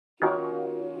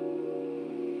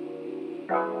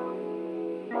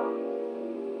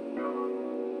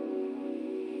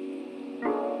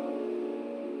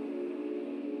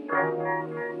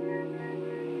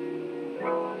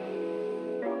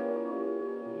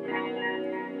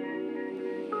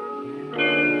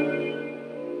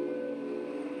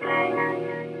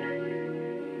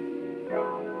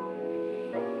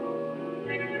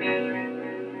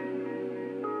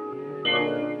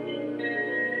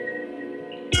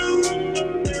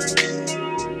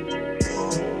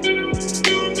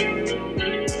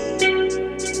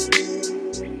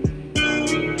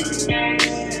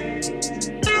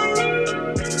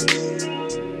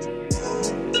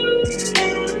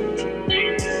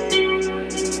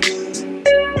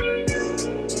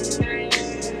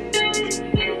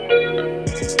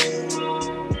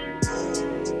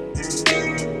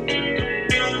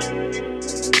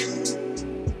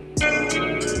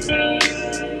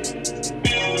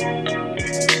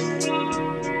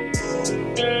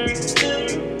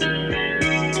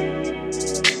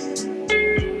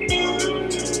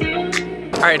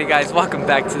Alrighty guys, welcome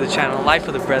back to the channel Life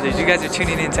of the Brothers. You guys are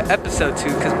tuning into episode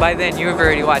 2 because by then you have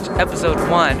already watched episode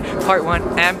 1, part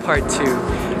 1 and part 2.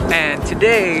 And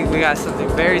today we got something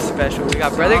very special. We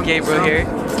got Brother Gabriel here.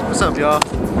 What's up, y'all?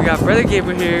 We got Brother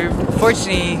Gabriel here.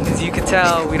 Fortunately, as you can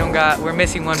tell, we're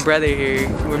missing one brother here.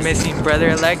 We're missing Brother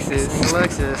Alexis.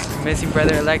 Alexis. Missing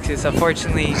Brother Alexis.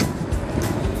 Unfortunately,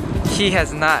 he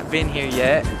has not been here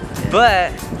yet,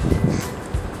 but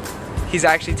he's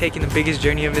actually taking the biggest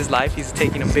journey of his life. He's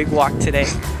taking a big walk today.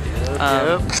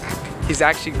 He's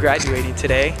actually graduating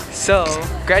today. So,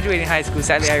 graduating high school.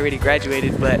 Sadly, I already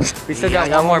graduated, but we still got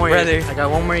one more brother. I got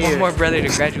one more year. One more brother to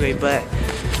graduate, but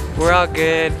we're all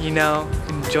good, you know,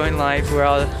 enjoying life. We're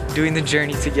all doing the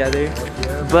journey together.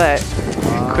 But,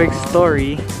 quick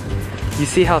story. You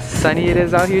see how sunny it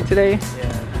is out here today? Yeah.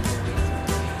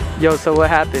 Yo, so what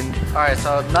happened? Alright,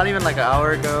 so not even like an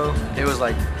hour ago, it was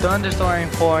like thunderstorming,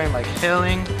 pouring, like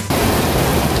hailing.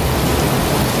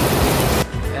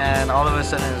 And all of a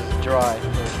sudden it's dry.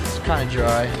 It's kind of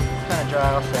dry. Kind of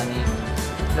dry, all sunny.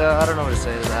 I don't know what to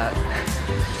say to that.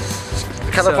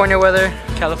 California weather.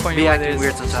 California weather is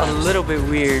weird sometimes. a little bit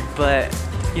weird, but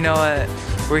you know what?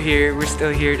 We're here. We're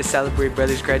still here to celebrate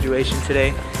Brother's graduation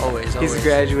today. Always. He's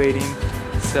graduating.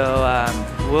 So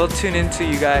we'll tune into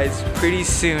you guys pretty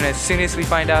soon. As soon as we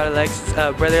find out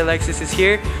Brother Alexis is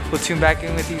here, we'll tune back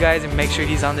in with you guys and make sure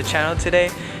he's on the channel today.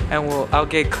 And I'll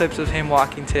get clips of him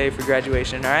walking today for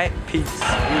graduation. All right? Peace. All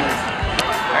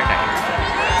right,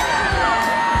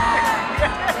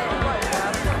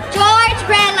 George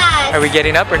Brotherz. are we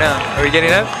getting up or no? Are we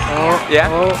getting up? Oh, yeah?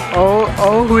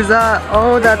 Oh, who's that?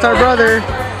 Oh, that's our brother.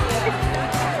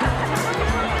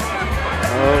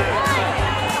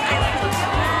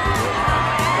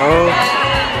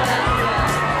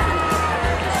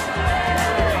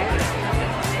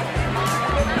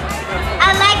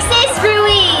 Alexis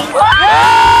Ruiz.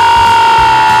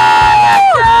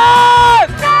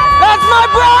 That's my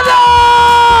brother!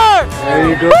 There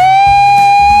you go.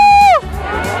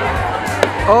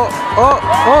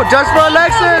 Oh, just for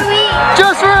Alexis!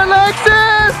 Just for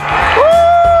Alexis!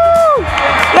 Woo!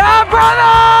 Yeah,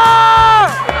 brother!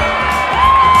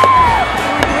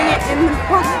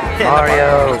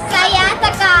 Mario.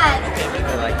 Sayatakan.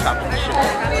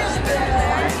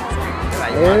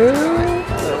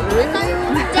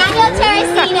 Daniel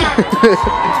Teresina.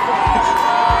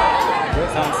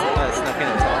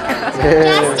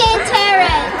 Justin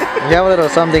Terran. You have a little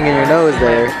something in your nose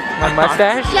there. My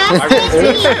mustache? Justin T.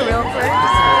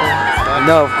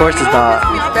 No, of course it's not.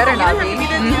 It better not be. The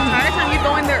entire time you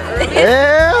go in there early.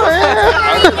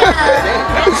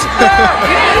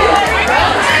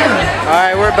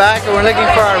 Alright, we're back and we're looking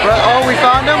for our brother. Oh, we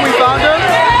found him. We found him.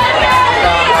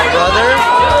 Our brother.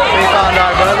 We found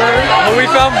our brother. Oh, we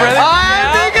found brother.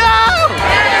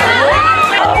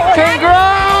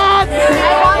 Congrats!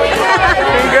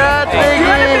 Congrats, Biggie! You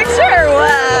want a picture or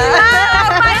what?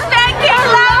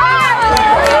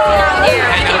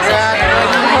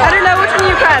 I don't know which one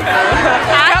you press.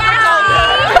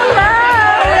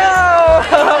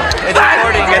 It's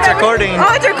recording, it's recording.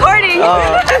 Oh, it's recording.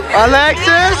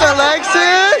 Alexis!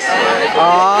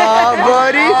 Aw,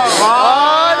 buddy.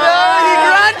 Oh, no, he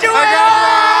graduated!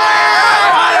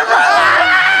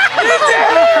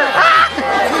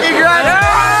 He graduated!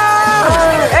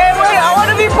 Hey, wait, I want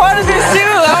to be part of this too.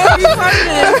 I want to be part of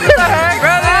this. What the heck?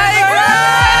 Brother!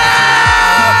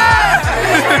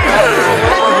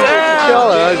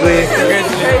 Y'all are ugly.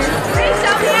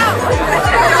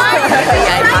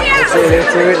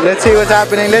 Let's see what's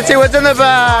happening. Let's see what's in the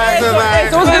bag. Hey,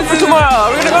 so what's good for tomorrow?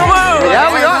 We're gonna go tomorrow.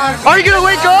 Yeah, we are. Are you gonna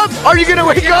wake up? Are you gonna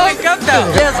wake up? Wake up though.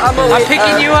 Yes, I'm gonna I'm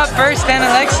picking you up first, then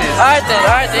Alexis. Alright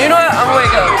then. You know what? I'm gonna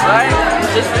wake up. Alright?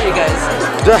 Just for you guys.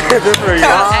 Just for you.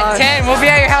 At 10. We'll be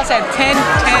at your house at 10:10.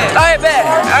 Alright, bet.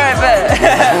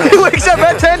 He wakes up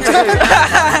at 10:10.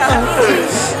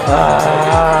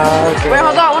 Okay. Wait,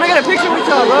 hold on. I wanna get a picture with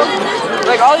y'all, bro.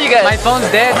 Like all you guys. My phone's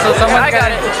dead, so someone I got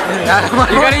it.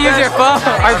 You gotta use your phone.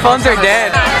 Our phones are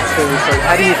dead.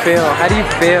 How do you feel? How do you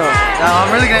feel? No, I'm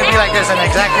really gonna be like this in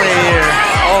exactly a year.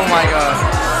 Oh my god.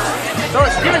 So,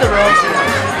 give me the rose.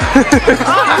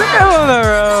 Come on the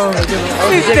road.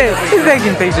 He's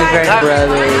taking pictures right now.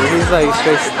 Brother, he's like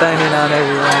straight stunning on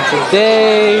everyone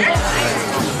today.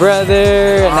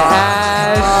 Brother and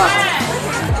Ash.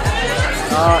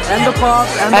 And the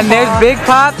pops. And there's Big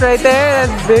Pops right there.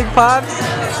 That's Big Pops.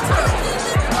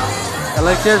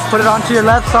 Alexis, put it onto your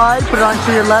left side. Put it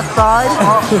onto your left side.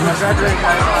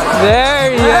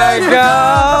 There you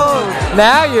go.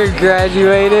 Now you're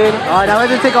graduated. Alright, now we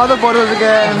have to take all the photos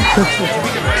again.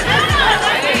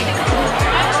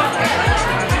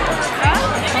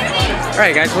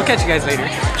 Alright guys, we'll catch you guys later.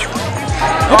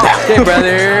 Okay,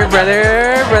 brother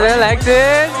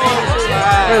Alexis.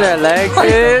 Brother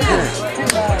Alexis.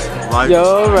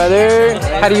 Yo, brother.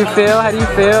 How do you feel? How do you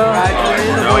feel?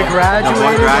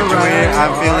 Graduated.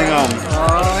 I'm feeling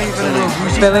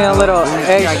Feeling a little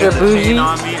extra bougie.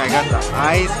 on me. I got the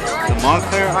ice, the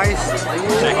Montclair ice.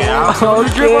 Check it out. Okay.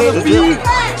 The drip on the feet.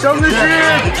 Show them the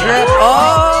drip.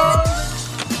 Oh.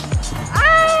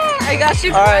 I got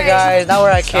you. Alright guys, now we're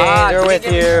at Kane. We're with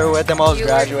you with the most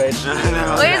graduates.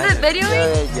 Wait, is it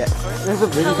videoing? Yeah.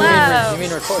 Hello. You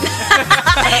mean recording?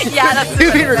 Yeah, that's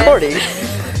You mean recording?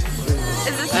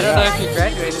 Is this I don't know if you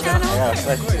graduated. Yeah,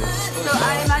 let's do it. So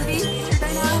I'm on B's teacher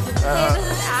right now. Hey, this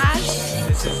is Ash.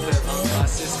 This is the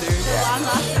lost sister. I'm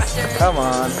lost sister. Come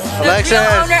on. the Alexis.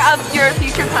 real owner of your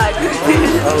future pug?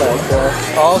 Alexis.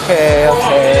 Okay.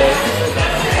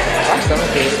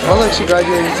 Oh look, she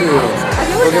graduated too.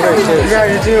 We'll give her a two. You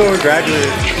graduated too. Graduated.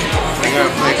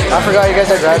 I forgot you guys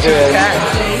are graduating.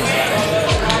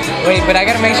 Wait, but I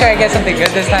gotta make sure I get something good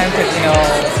this time because, you know,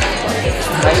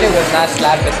 that shit was not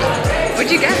slapping.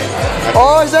 What'd you get?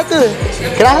 Oh, is that the...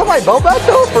 Can I have my belt back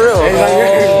though? For real?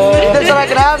 Oh. That's what I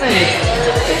can have it.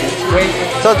 Wait,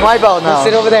 So it's my belt now.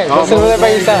 sit over there. Go sit over there by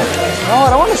yourself. No, I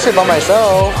don't want to sit by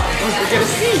myself.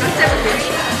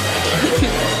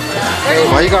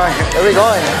 Why you going? Where are we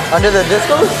going? Under the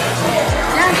discos?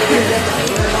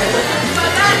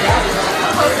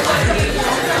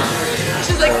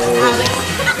 She's like, Alex.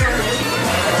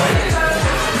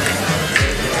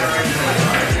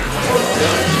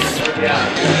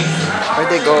 Where'd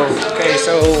they go? Okay,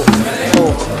 so...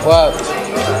 Oh, what?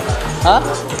 Huh?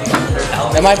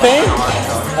 Am I paying?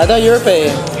 I thought you were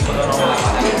paying.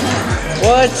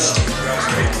 What?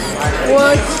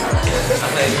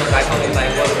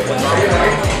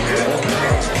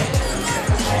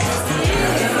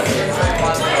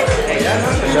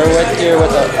 So we're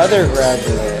with the other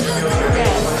graduate.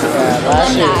 Yeah,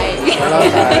 last year.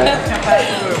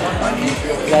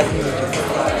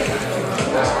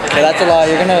 Okay, that's a lot.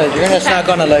 You're gonna snack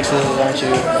on Alexis, aren't you?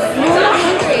 No, I'm not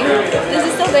hungry. Is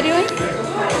it still videoing?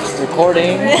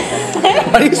 Recording.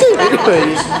 Why do you say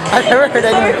videoing? I've never heard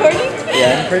anyone. Recording?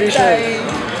 Yeah, I'm pretty sure.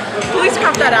 Please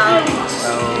crop that out.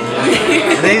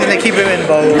 They keep it in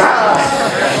both.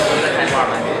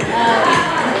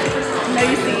 No,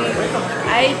 you see,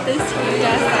 I ate this huge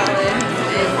ass salad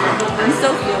and I'm so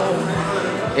full.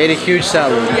 Ate a huge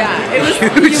salad. Yeah, it was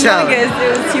Huge humongous. salad. It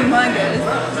was humongous.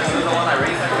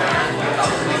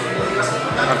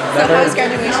 So how was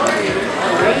graduation for you?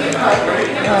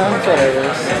 It's whatever.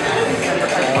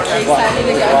 Are you excited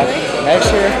to graduate? Next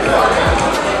year?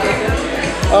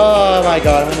 Oh my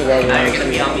god, I'm gonna graduate next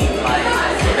year.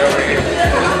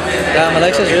 Damn,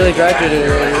 Alexis really graduated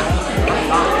already.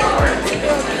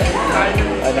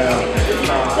 I know.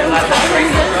 But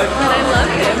I love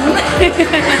him.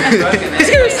 He's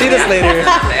gonna see this later.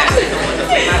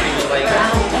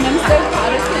 And I'm so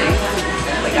proud of him.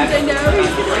 Because I know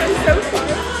he's gonna be so proud.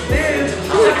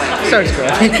 Starts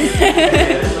crying.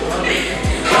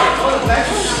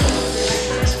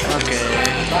 Okay.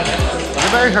 You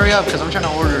better hurry up because I'm trying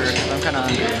to order. I'm kind of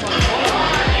hungry.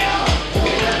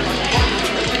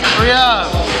 Hurry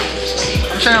up!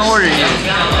 I'm trying to order you.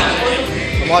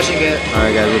 I'm watching it.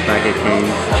 Alright guys, we're back at Kane's.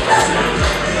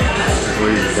 What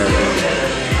are you guys doing?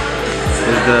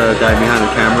 This is the guy behind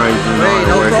the camera. He's doing all Wait,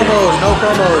 the no work. promos, no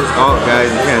promos. Oh guys,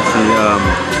 you can't see.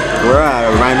 We're at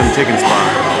a random chicken spot.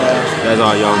 That's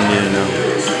all y'all need to know.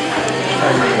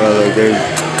 Well, look, there's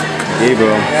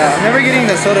Gabriel. Yeah, I'm never getting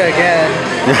the soda again.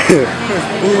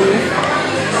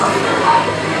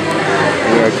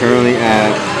 We are currently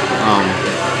at,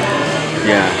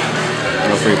 yeah,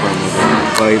 no free promos.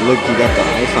 But look, you got the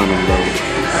ice on him, though.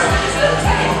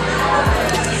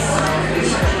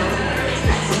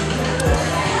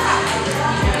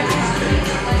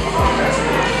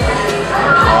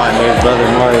 Oh, and there's Brother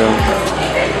Mario.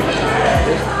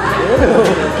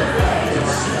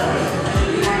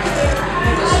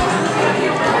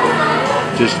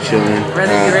 Just chilling.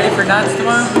 Ready for knots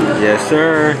tomorrow? Yes,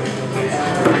 sir.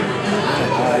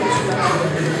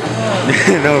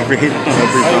 no free Are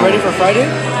you ready for Friday?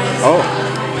 Oh.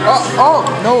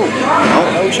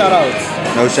 No shout outs.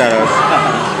 No shout outs.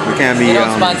 We can't be They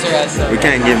don't sponsor us, so. we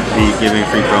can't be giving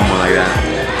free promo like that.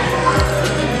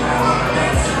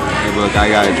 Hey, look, I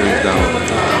got a drink though.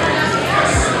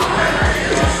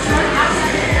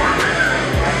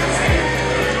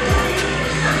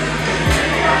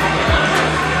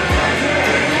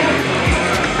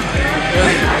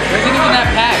 Wasn't even that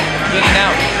packed getting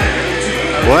out.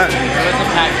 What? It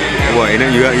wasn't packed getting out. What?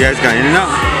 You guys got in and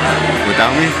out?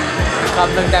 Without me? Cop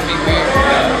looked at me weird.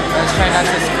 I was trying not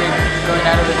to scream going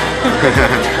out of the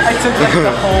I took like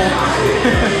the whole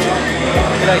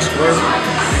Nice work.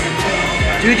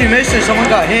 Dude, you missed it. Someone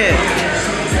got hit.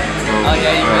 Oh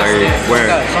yeah, you missed it. Where?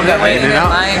 Someone got hit. Waiting in In and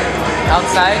out? line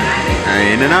outside.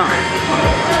 In and out.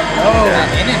 Not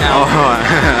in and out. Oh,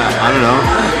 I don't know.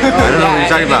 I don't know what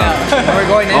you're talking about. We're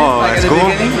going in. Oh, like at at the school?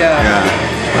 beginning. Yeah.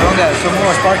 Someone got someone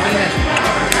was parking and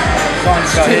someone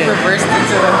just got Just hit. reversed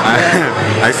into the.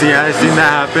 I seen that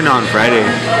happen on Friday.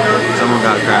 Someone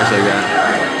got crashed like that.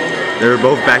 They were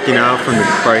both backing out from the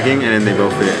parking and then they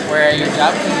both hit. Where are your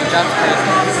job? Because your job's crazy.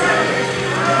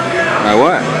 By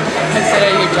what? I said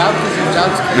at your job because your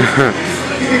job's crazy.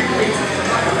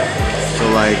 So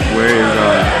like, where is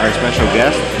our special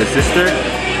guest, the sister?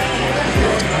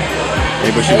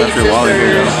 Hey, but she left her wallet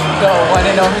here though. The one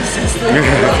and only sister.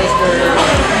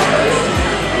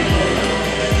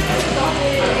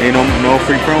 Hey, no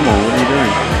free promo. What are you doing?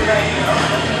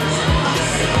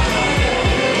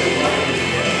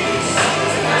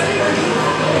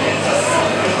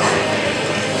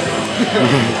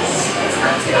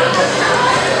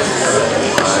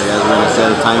 Alright guys, we're gonna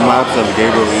set a time lapse of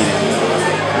Gabriel eating.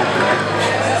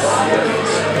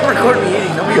 Record me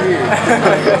eating. Don't be weird.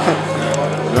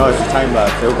 No, it's a time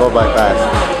lapse. It'll go by fast.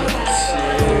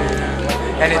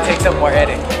 And it takes up more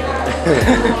editing.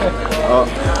 Oh,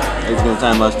 it's gonna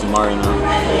time lapse tomorrow now.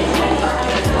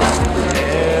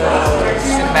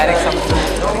 Cinematics on the food.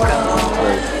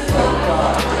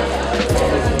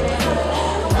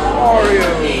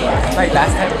 Like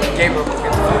last time, Gabriel was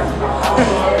getting food.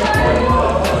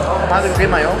 I'm gonna get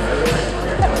my own.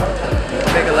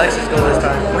 Make Alexis go this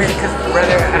time. Wait, because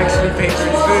brother actually paid for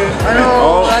his food. I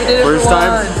know. Oh, I did it first for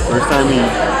time once. he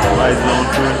buys his own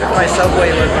food. My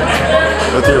Subway money.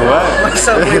 What's your what? My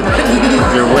Subway money.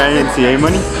 Your YMCA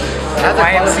money? I have to call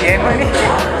him. YMCA money?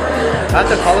 I have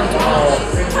to call him tomorrow.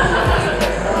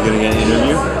 You gonna get an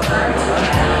interview?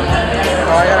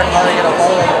 Oh, I gotta call and get a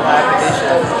follow-up on my application.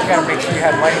 You gotta make sure you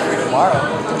have money for tomorrow.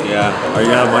 Yeah. Are you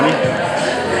gonna have money?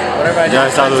 Whatever I Yeah, I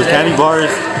didn't saw spend those today. candy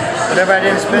bars. Whatever I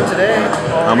didn't spend today.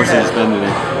 How much did you spend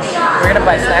today? We're gonna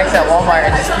buy snacks at Walmart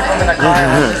and just keep them in the car and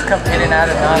we'll just come in and out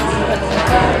of knots.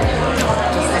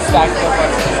 Just to stack up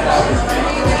on some stuff.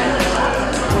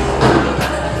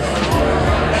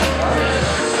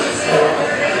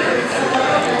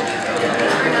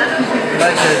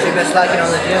 Alexis, you've been slacking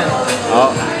on the gym. Oh,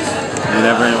 you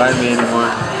never invite me anymore.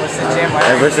 What's the gym?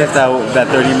 Ever since that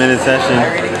 30-minute session.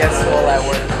 I really get swole at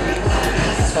work.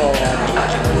 So,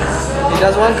 He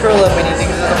does one curl up and he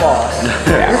thinks he's the boss.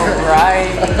 yeah, right.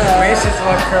 It's just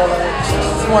one curl.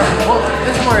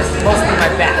 This is mostly my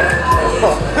back.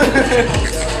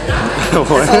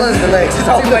 What? It's all in the legs. It's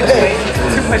all Too in the much legs. weight.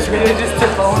 Too much weight to just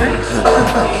tip over.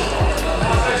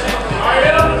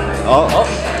 Oh.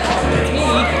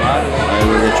 Alright,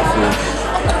 we'll get your food.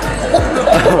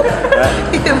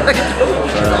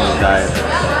 Sorry, on the diet.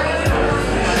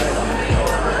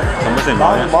 Someone say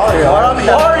Mario?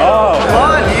 Oh. Come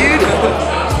on, dude.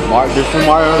 There's some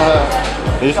Mario.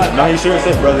 No, he should have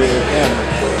said brother. Scope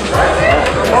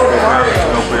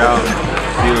it out.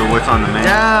 See what's on the menu.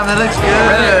 Damn, that looks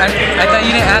Brother, good. I thought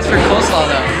you didn't ask for coleslaw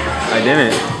though. I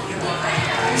didn't.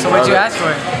 So what'd you ask for?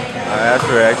 I asked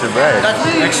for extra bread.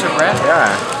 Extra bread?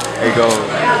 Yeah. There you go.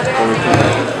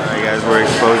 Alright guys, we're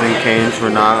exposing Canes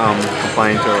for not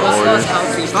complying to our orders.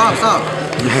 Stop. Stop.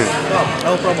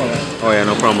 No promo. Oh yeah,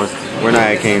 no promos. We're not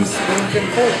at Canes.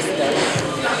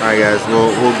 Alright guys, we'll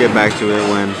get back to it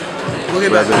when We'll get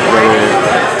back to it.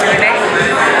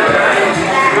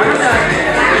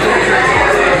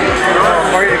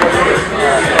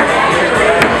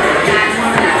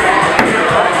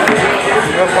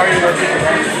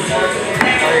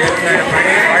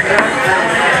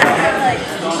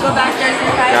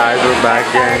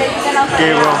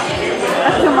 Gabriel.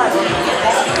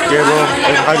 Gabriel,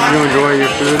 how did you enjoy your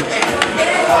food?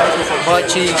 Butt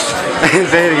cheeks.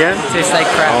 Say it again. Tastes like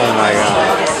crap. Oh my god.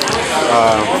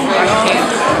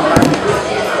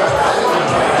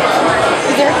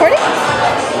 Is it recording?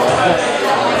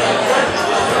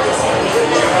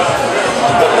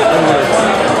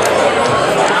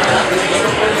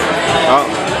 Oh,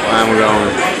 I'm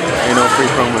going. Ain't no free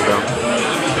promo though.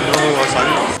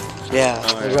 Yeah.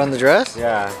 We're on the dress?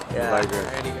 Yeah. Yeah. Like it.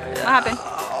 What happened?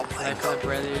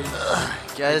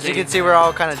 Brotherz. Yeah, as you can see, we're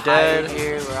all kind of dead.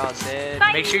 Here, we're all dead.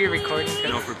 Make sure you're recording.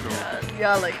 No free promo.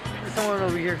 Yeah, like someone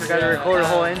over here forgot to record a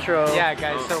whole intro. Yeah,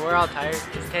 guys. So we're all tired.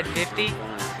 It's 10:50.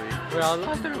 We're all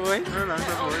lost our voice.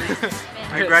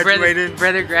 I graduated.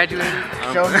 Brother graduated.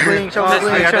 Show the bling, show the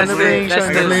bling, show the bling, show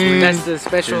the bling. That's the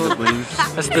special.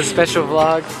 That's the special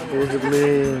vlog. Here's the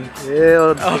bling.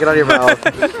 Ew, take it out of your mouth.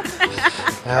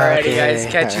 Alrighty, guys.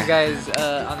 Catch you guys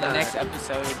on the next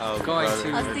episode. Going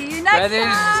to I'll see you next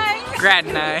Brotherz time. grad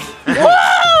night.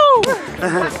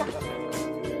 Woo!